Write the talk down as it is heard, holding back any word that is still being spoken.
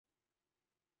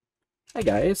Hey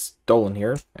guys, Dolan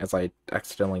here, as I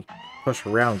accidentally pushed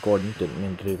around Gordon, didn't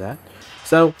mean to do that.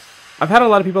 So, I've had a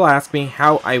lot of people ask me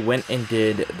how I went and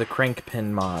did the crank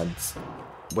pin mods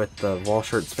with the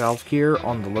Walschaerts valve gear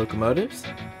on the locomotives.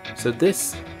 So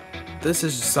this is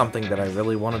just something that I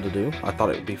really wanted to do. I thought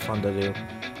it would be fun to do.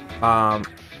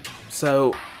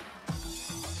 So,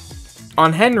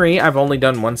 on Henry, I've only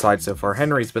done one side so far.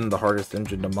 Henry's been the hardest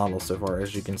engine to model so far,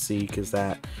 as you can see, because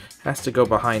that has to go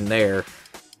behind there.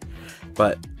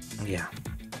 But, yeah.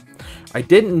 I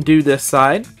didn't do this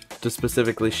side to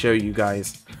specifically show you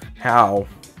guys how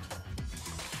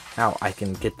I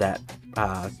can get that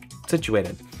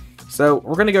situated. So,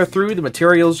 we're going to go through the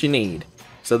materials you need.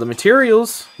 So, the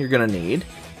materials you're going to need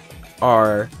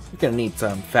are, you're going to need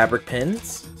some fabric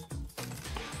pins.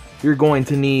 You're going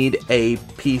to need a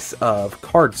piece of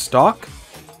cardstock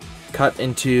cut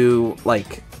into,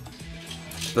 like,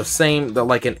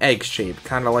 like an egg shape,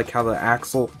 kind of like how the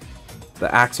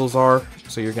axles are.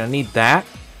 So you're gonna need that.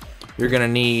 You're gonna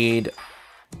need,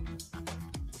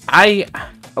 a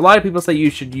lot of people say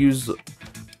you should use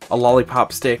a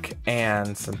lollipop stick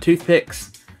and some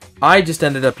toothpicks. I just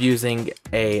ended up using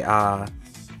a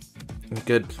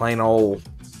good plain old,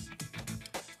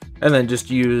 and then just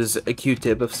use a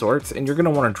Q-tip of sorts, and you're gonna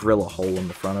want to drill a hole in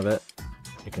the front of it.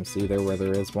 You can see there where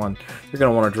there is one. You're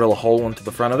gonna want to drill a hole into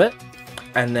the front of it,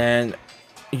 and then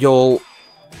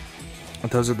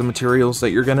those are the materials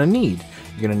that you're going to need.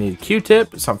 You're going to need a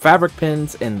Q-tip, some fabric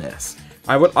pins, and this.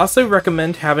 I would also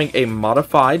recommend having a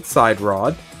modified side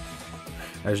rod,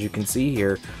 as you can see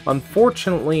here.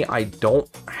 Unfortunately, I don't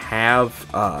have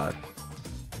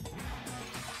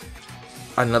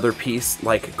another piece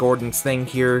like Gordon's thing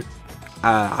here.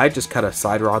 I just cut a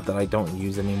side rod that I don't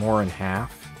use anymore in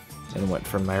half and went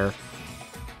from there.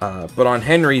 But on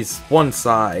Henry's one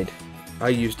side, I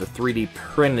used a 3D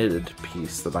printed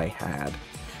piece that I had.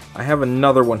 I have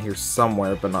another one here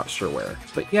somewhere, but not sure where.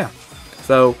 But yeah,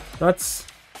 so that's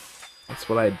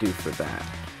what I do for that.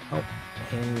 Oh,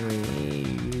 Henry,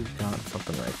 you got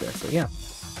something right there. So yeah,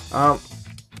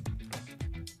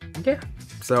 yeah.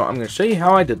 So I'm gonna show you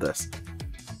how I did this.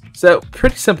 So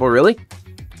pretty simple, really.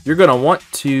 You're gonna want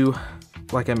to,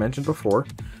 like I mentioned before,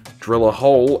 drill a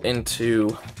hole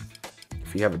into.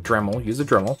 If you have a Dremel, use a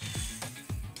Dremel.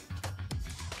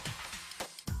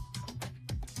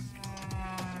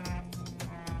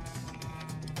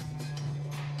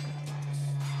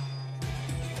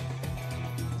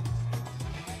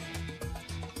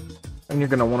 And you're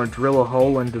going to want to drill a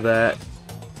hole into that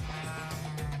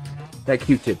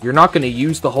Q-tip. You're not going to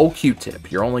use the whole Q-tip.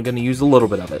 You're only going to use a little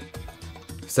bit of it.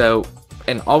 So,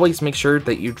 and always make sure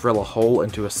that you drill a hole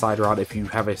into a side rod if you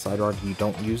have a side rod you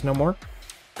don't use no more.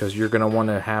 Because you're going to want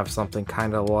to have something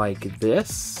kind of like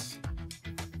this.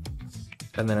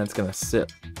 And then it's going to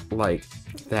sit like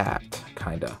that,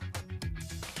 kind of.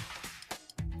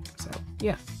 So,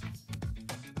 yeah.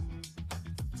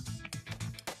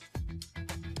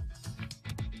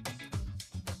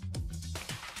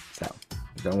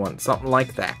 You're going to want something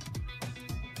like that.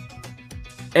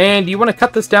 And you want to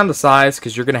cut this down to size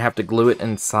because you're going to have to glue it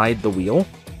inside the wheel.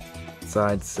 So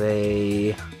I'd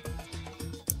say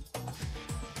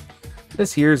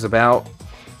this here is about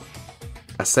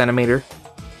a centimeter.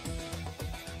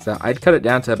 So I'd cut it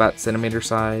down to about centimeter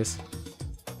size.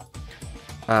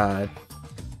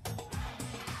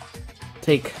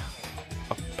 Take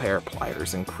a pair of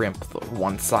pliers and crimp the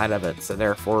one side of it, so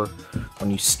therefore when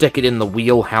you stick it in the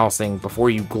wheel housing before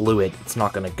you glue it, it's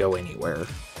not going to go anywhere.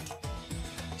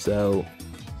 So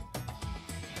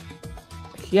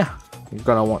yeah, you're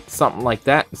going to want something like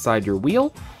that inside your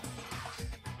wheel.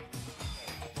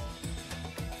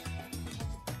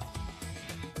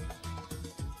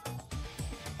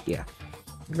 Yeah,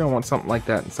 you're going to want something like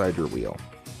that inside your wheel.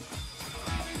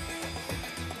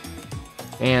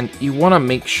 And you want to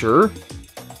make sure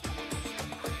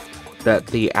that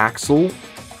the axle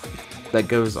that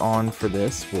goes on for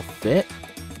this will fit.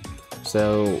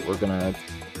 So we're gonna,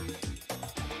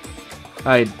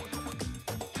 I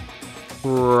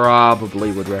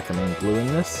probably would recommend gluing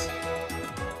this.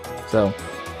 So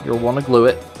you'll want to glue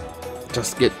it.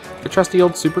 Just get the trusty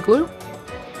old super glue,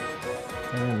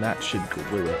 and that should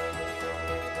glue it.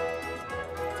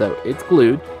 So it's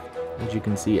glued. As you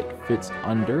can see, it fits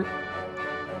under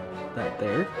that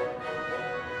there.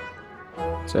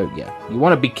 So yeah, you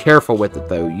want to be careful with it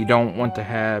though. You don't want to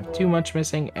have too much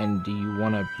missing, and you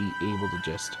want to be able to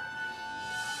just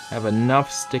have enough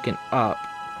sticking up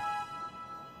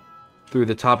through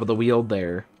the top of the wheel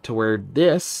there to where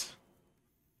this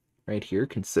right here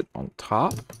can sit on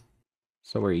top.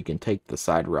 So where you can take the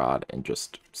side rod and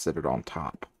just sit it on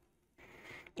top.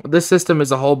 This system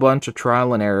is a whole bunch of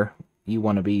trial and error. you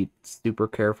want to be super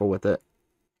careful with it.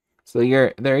 So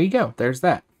there you go. There's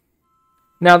that.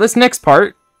 Now this next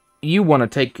part, you want to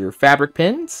take your fabric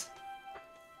pins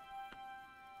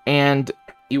and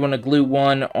you want to glue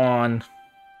one on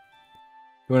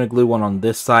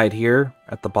this side here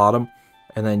at the bottom,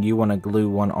 and then you want to glue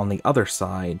one on the other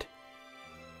side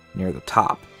near the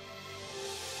top.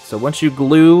 So once you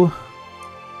glue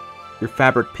your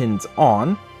fabric pins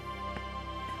on,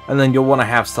 and then you'll want to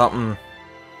have something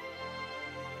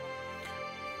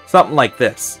like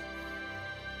this.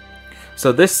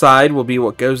 So this side will be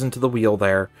what goes into the wheel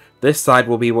there. This side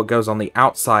will be what goes on the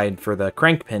outside for the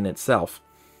crank pin itself.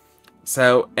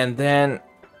 So, and then,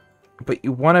 but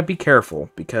you want to be careful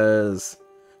because,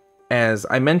 as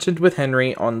I mentioned with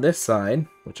Henry on this side,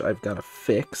 which I've got to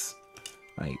fix.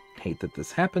 I hate that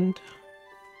this happened.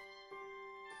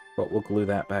 But we'll glue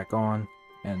that back on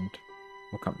and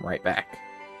we'll come right back.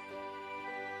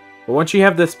 But once you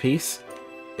have this piece,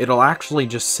 it'll actually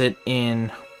just sit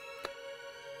in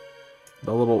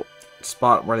the little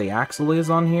spot where the axle is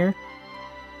on here.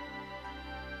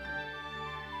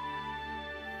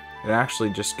 It actually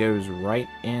just goes right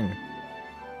in.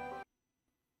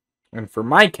 And for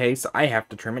my case, I have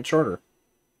to trim it shorter.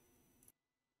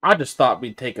 I just thought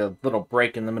we'd take a little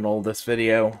break in the middle of this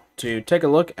video to take a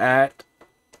look at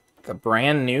the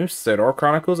brand new Sodor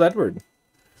Chronicles Edward.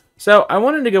 So I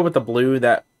wanted to go with the blue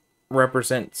that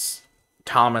represents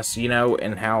Thomas, you know,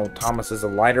 and how Thomas is a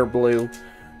lighter blue.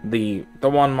 The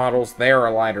one models, they're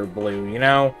a lighter blue, you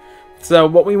know. So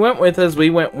what we went with is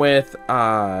we went with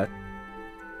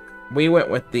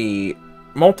the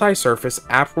multi-surface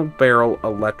apple barrel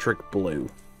electric blue.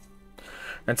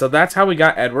 And so that's how we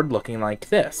got Edward looking like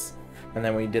this. And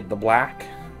then we did the black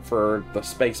for the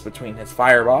space between his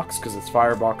firebox, because his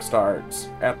firebox starts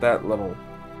at that little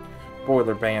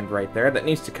boiler band right there that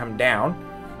needs to come down.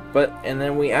 And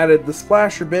then we added the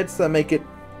splasher bits that make it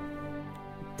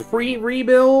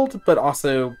pre-rebuild, but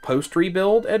also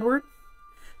post-rebuild Edward.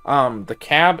 The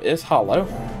cab is hollow.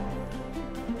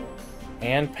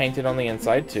 And painted on the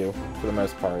inside too, for the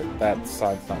most part. That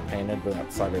side's not painted, but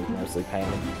that side is mostly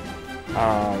painted.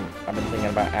 I've been thinking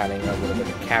about adding a little bit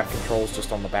of cab controls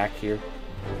just on the back here,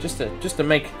 just to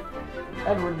make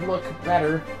Edward look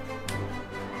better.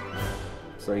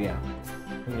 So yeah,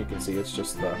 and you can see it's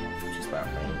just that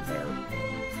paint there.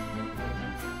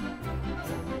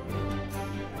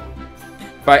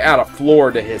 If I add a floor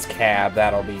to his cab,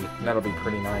 that'll be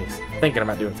pretty nice. Thinking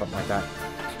about doing something like that.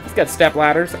 He's got step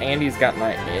ladders, and he's got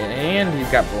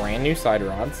brand new side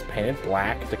rods painted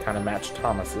black to kind of match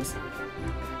Thomas's.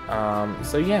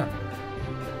 So yeah.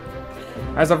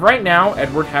 As of right now,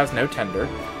 Edward has no tender.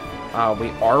 We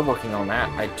are working on that.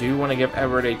 I do want to give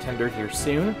Edward a tender here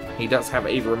soon. He does have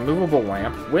a removable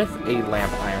lamp with a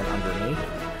lamp iron underneath.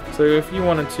 So if you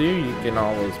wanted to, you can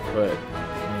always put,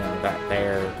 that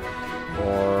there,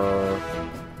 or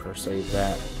per se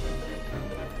that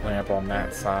lamp on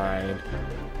that side.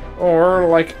 Or,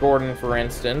 like Gordon, for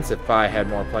instance, if I had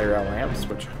more player lamps,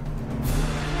 which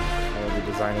I will be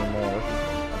designing more.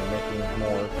 I'm making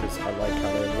more because I like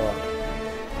how they look.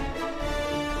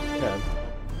 Good.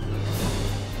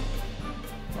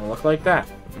 It'll look like that.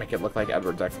 Make it look like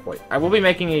Edward's exploit. I will be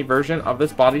making a version of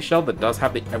this body shell that does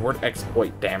have the Edward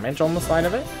exploit damage on the side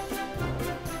of it.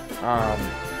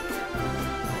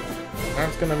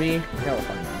 That's gonna be hell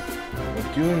fun. I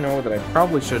do know that I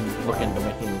probably should look into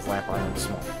making these lamp irons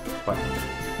small. But,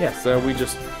 yeah, so you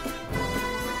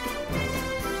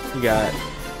got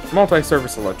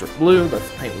multi-surface electric blue. That's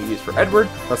the paint we use for Edward.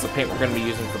 That's the paint we're going to be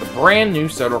using for the brand new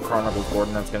Sodor Chronicles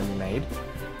Gordon that's going to be made.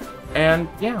 And,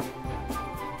 yeah.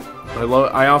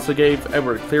 I also gave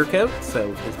Edward a clear coat,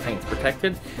 so his paint's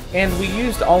protected. And we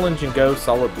used All Engine Go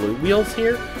solid blue wheels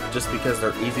here, just because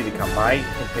they're easy to come by. You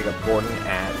can pick up Gordon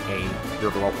at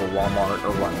your local Walmart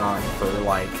or whatnot for,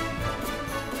 like,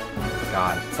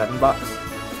 God, $7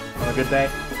 on a good day.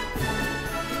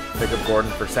 Pick up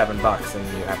Gordon for $7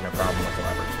 and you have no problem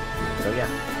whatsoever. So yeah,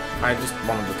 I just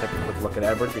wanted to take a quick look at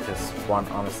Edward because, one,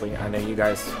 honestly, I know you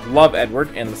guys love Edward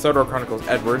and the Sodor Chronicles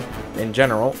Edward in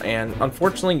general, and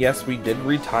unfortunately, yes, we did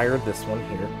retire this one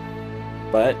here,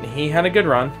 but he had a good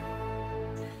run.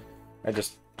 I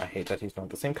hate that he's not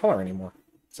the same color anymore.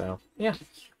 So yeah.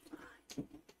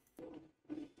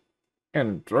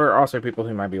 And there are also people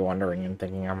who might be wondering and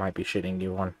thinking I might be shitting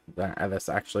you on this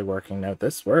actually working. No,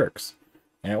 this works.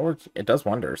 And it works. It does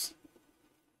wonders.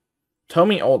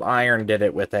 Tomy Old Iron did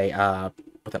it with an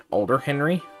older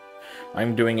Henry.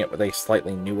 I'm doing it with a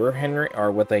slightly newer Henry,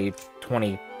 or with a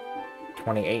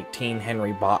 2018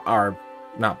 Henry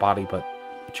not body, but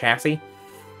chassis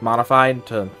modified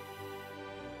to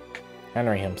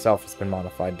Henry himself has been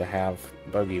modified to have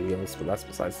bogey wheels, but that's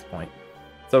besides the point.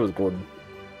 So is Gordon.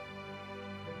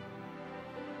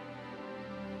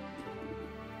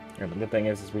 And the good thing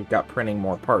is we've got printing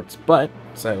more parts, but,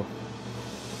 so,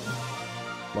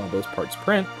 while those parts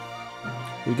print,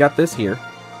 we got this here.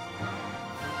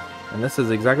 And this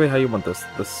is exactly how you want this.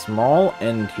 The small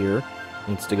end here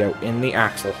needs to go in the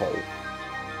axle hole.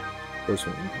 This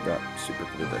one got super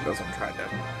glue that doesn't try to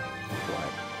fly.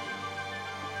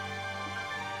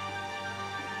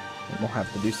 And we'll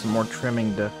have to do some more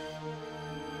trimming to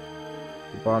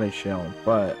the body shell,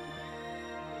 but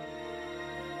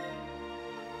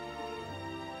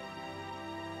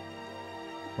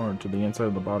or to the inside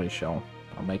of the body shell.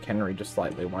 I'll make Henry just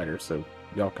slightly wider so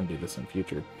y'all can do this in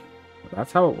future. But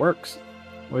that's how it works.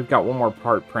 We've got one more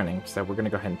part printing, so we're going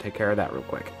to go ahead and take care of that real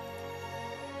quick.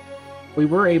 We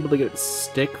were able to get it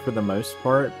stick for the most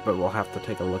part, but we'll have to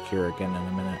take a look here again in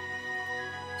a minute.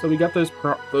 So we got those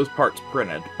parts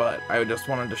printed, but I just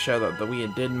wanted to show that we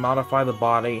did modify the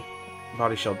body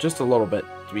shell just a little bit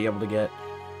to be able to get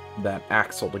that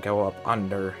axle to go up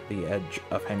under the edge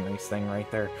of Henry's thing right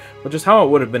there, which is how it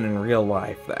would have been in real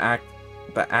life. The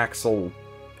axle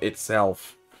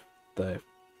itself, the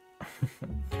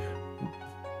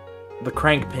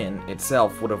crank pin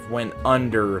itself would have went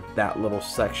under that little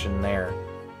section there.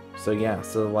 So yeah,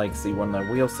 so like, see, when the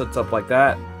wheel sits up like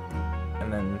that,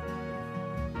 and then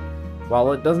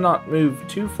while it does not move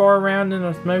too far around in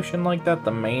a motion like that,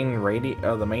 the main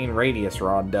radius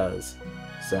rod does.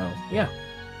 So yeah,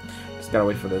 just gotta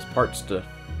wait for those parts to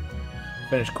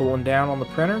finish cooling down on the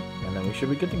printer, and then we should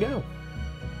be good to go.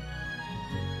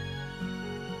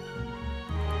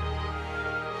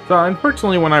 So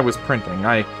unfortunately, when I was printing,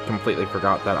 I completely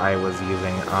forgot that I was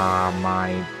using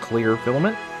my clear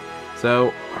filament.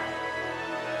 So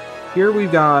here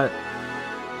we've got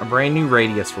a brand new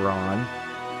radius rod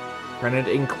printed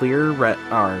in clear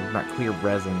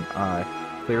resin,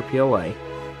 clear PLA.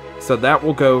 So that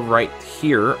will go right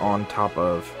here on top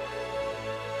of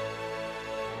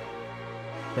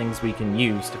things we can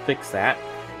use to fix that.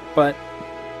 But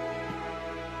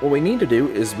what we need to do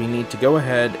is we need to go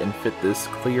ahead and fit this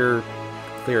clear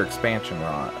expansion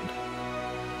rod.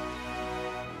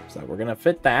 So we're gonna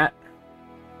fit that.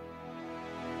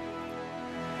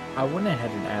 I went ahead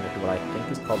and added what I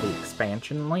think is called the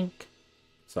expansion link.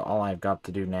 So all I've got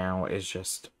to do now is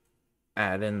just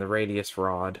add in the radius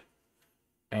rod,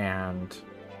 and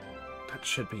that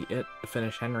should be it to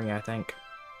finish Henry, I think.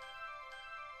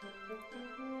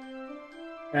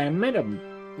 I made a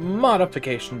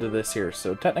modification to this here,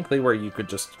 so technically where you could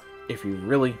just, if you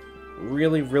really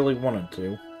wanted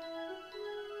to,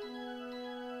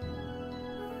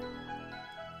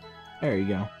 there you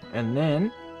go, and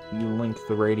then you link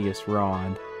the radius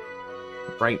rod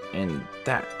right in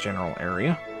that general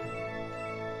area.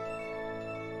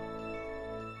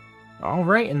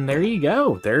 Alright, and there you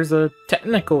go. There's a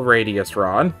technical radius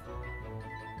rod.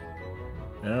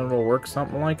 And it'll work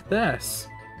something like this.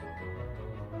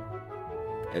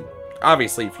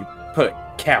 Obviously, if you put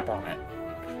a cap on it.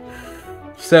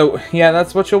 So, yeah,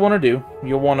 that's what you'll want to do.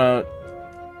 You'll want to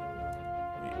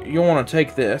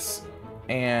take this,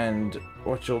 and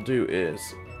what you'll do is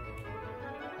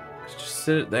just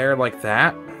sit it there like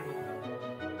that.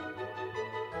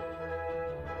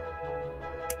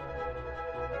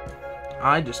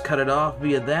 I just cut it off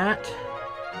via that,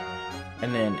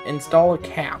 and then install a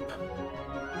cap,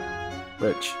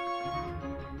 which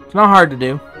it's not hard to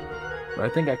do, but I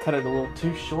think I cut it a little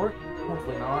too short.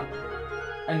 Hopefully not.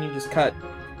 And you just cut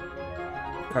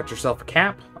yourself a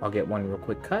cap. I'll get one real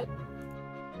quick cut.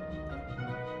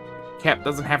 Cap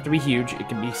doesn't have to be huge, it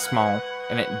can be small,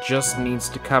 and it just needs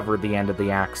to cover the end of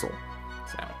the axle.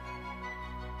 So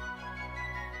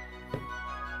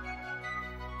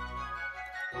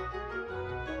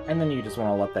and then you just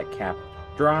want to let that cap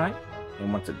dry,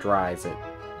 and once it dries, it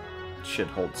should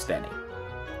hold steady.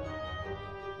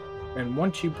 And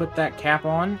once you put that cap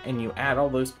on and you add all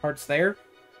those parts there,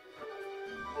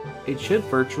 it should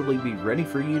virtually be ready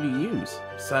for you to use.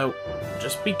 So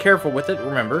just be careful with it.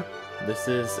 Remember, this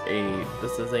is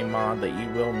a mod that you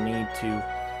will need to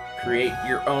create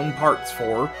your own parts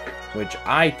for, which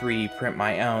I 3D print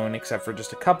my own, except for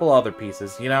just a couple other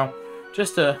pieces, you know,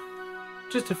 just a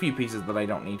few pieces that I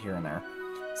don't need here and there.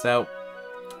 So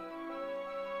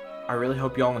I really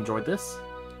hope y'all enjoyed this.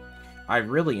 I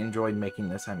really enjoyed making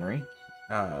this Henry,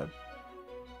 and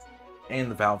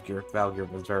the valve gear. Valve gear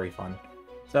was very fun.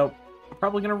 So I'm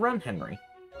probably gonna run Henry,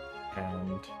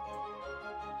 and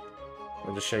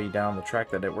I'll just show you down the track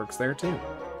that it works there too.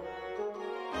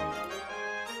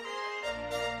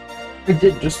 I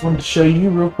did just want to show you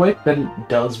real quick that it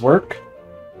does work.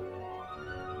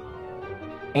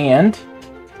 And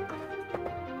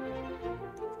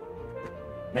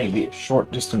maybe a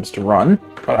short distance to run,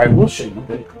 but I will show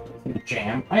you the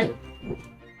jam.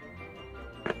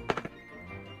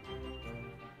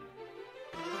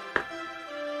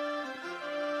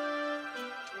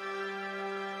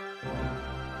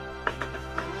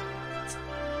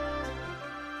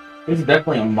 This is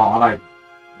definitely a mod I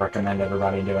recommend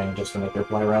everybody doing just to make their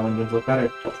play rail engines look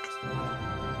better.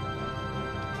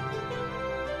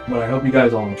 But I hope you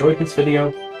guys all enjoyed this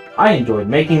video. I enjoyed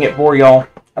making it for y'all,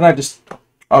 and I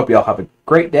hope y'all have a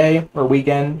great day or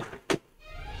weekend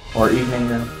or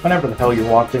evening or whenever the hell you're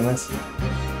watching this.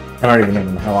 I don't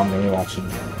even know how I'm going to be watching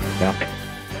it.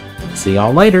 Yeah. See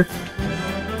y'all later.